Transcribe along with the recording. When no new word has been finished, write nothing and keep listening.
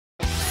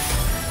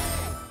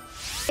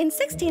In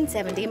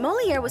 1670,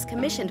 Molière was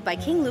commissioned by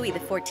King Louis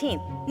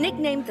XIV,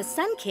 nicknamed the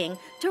Sun King,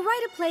 to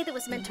write a play that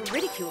was meant to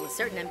ridicule a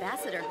certain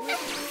ambassador.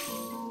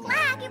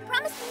 Flag, you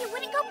promised me you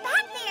wouldn't go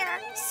back there.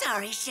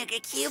 Sorry, Sugar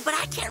Cube, but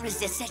I can't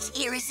resist such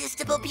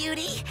irresistible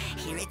beauty.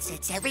 Here it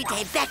sits every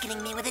day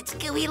beckoning me with its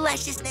gooey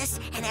lusciousness,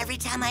 and every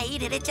time I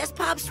eat it, it just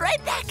pops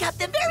right back up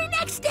the very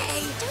next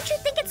day. Don't you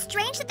think it's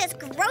strange that this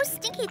gross,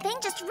 stinky thing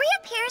just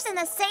reappears in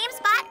the same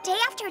spot day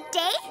after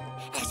day?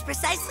 That's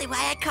precisely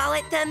why I call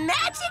it the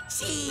magic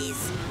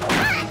cheese.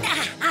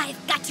 I've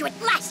got you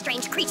at last,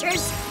 strange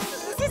creatures.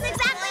 This is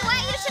exactly why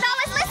you should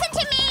always listen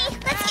to me.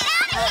 Let's get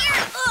out of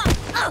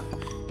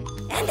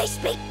here. And they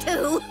speak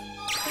too.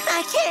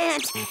 I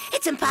can't.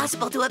 It's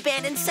impossible to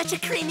abandon such a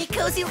creamy,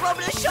 cozy robe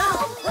de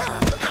chambre.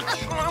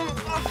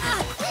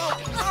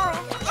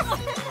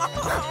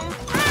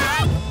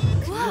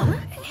 Whoa,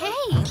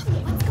 hey,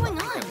 what's going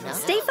on?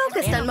 Stay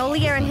focused on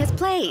Molière and his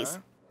plays.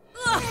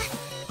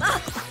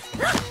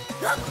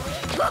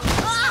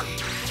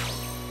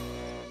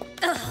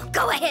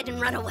 Go ahead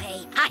and run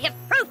away. I have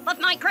proof of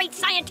my great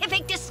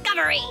scientific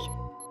discovery.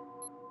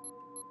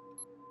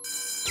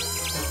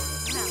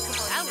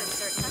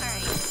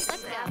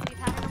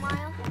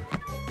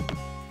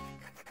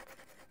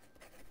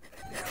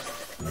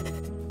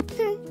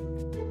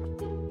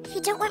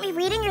 You don't want me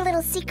reading your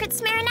little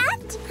secrets,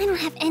 Marinette? I don't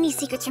have any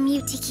secrets from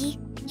you, Tiki.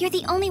 You're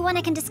the only one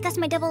I can discuss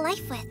my double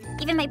life with.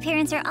 Even my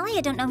parents or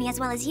Alia don't know me as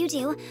well as you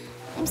do.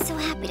 I'm so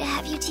happy to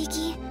have you,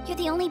 Tiki. You're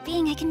the only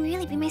being I can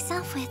really be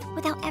myself with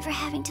without ever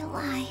having to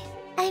lie.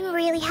 I'm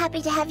really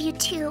happy to have you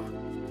too.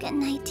 Good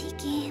night,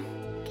 Tiki.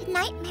 Good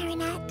night,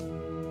 Marinette.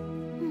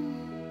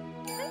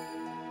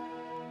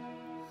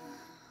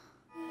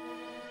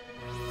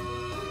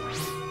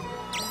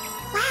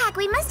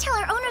 We must tell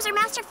our owners or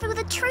Master Fu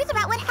the truth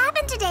about what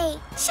happened today.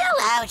 Chill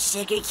out,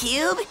 Sugar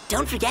Cube.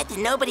 Don't forget that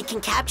nobody can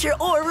capture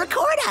or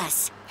record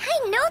us. I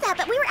know that,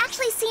 but we were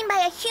actually seen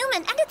by a human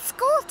and at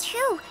school,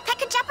 too. That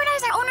could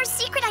jeopardize our owner's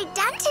secret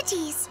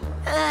identities.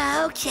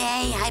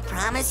 Okay, I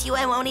promise you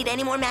I won't eat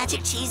any more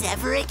magic cheese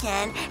ever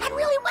again. And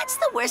really, what's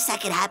the worst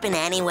that could happen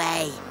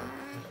anyway?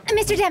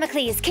 Mr.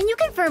 Damocles, can you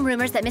confirm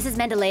rumors that Mrs.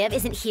 Mendeleev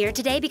isn't here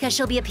today because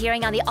she'll be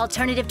appearing on the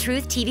Alternative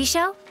Truth TV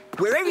show?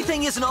 Where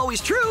everything isn't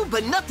always true,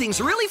 but nothing's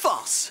really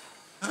false.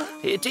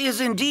 It is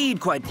indeed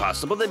quite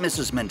possible that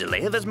Mrs.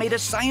 Mendeleev has made a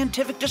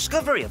scientific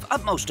discovery of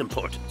utmost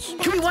importance.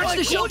 Can we watch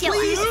the show,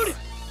 please?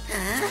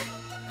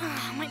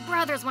 My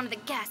brother's one of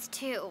the guests,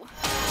 too.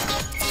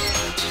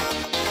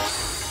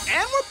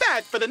 And we're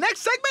back for the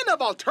next segment of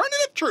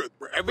Alternative Truth,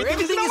 where everything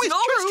isn't always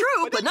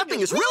true, but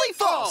nothing is really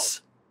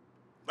false.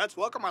 Let's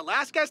welcome our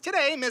last guest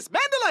today, Miss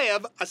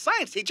Mendeleev, a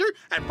science teacher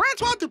at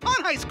Francois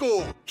Dupont High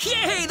School.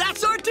 Yay,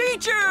 that's our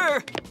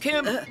teacher!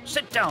 Kim,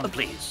 sit down,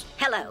 please.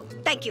 Hello.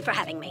 Thank you for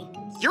having me.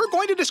 You're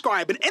going to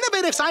describe an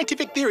innovative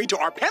scientific theory to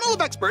our panel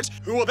of experts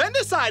who will then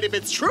decide if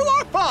it's true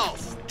or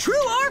false.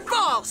 True or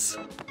false?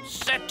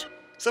 Sit.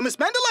 So, Miss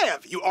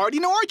Mendeleev, you already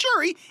know our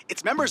jury.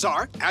 Its members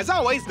are, as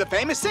always, the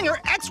famous singer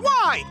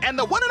XY and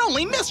the one and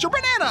only Mr.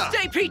 Banana.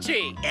 Stay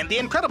peachy! And the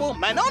incredible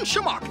Manon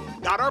Shamak,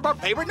 daughter of our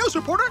favorite news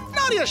reporter,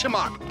 Nadia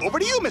Shamak. Over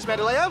to you, Miss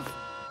Mendeleev.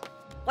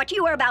 What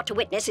you are about to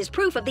witness is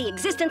proof of the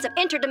existence of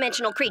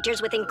interdimensional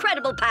creatures with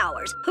incredible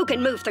powers who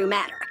can move through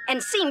matter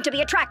and seem to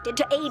be attracted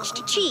to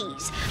aged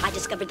cheese. I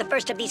discovered the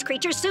first of these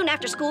creatures soon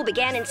after school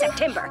began in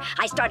September.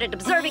 I started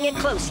observing it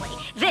closely.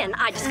 Then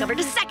I discovered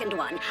a second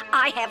one.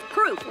 I have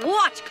proof.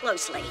 Watch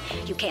closely.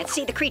 You can't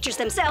see the creatures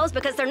themselves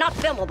because they're not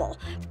filmable.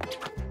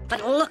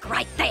 But look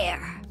right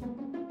there.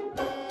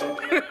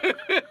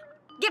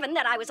 Given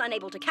that I was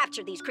unable to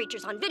capture these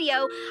creatures on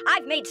video,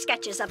 I've made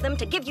sketches of them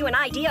to give you an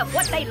idea of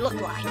what they look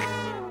like.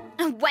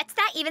 What's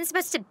that even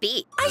supposed to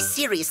be? I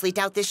seriously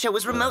doubt this show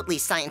is remotely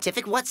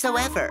scientific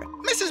whatsoever.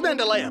 Mrs.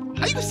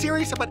 Mendeleev, are you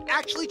serious about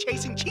actually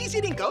chasing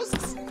cheese-eating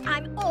ghosts?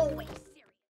 I'm always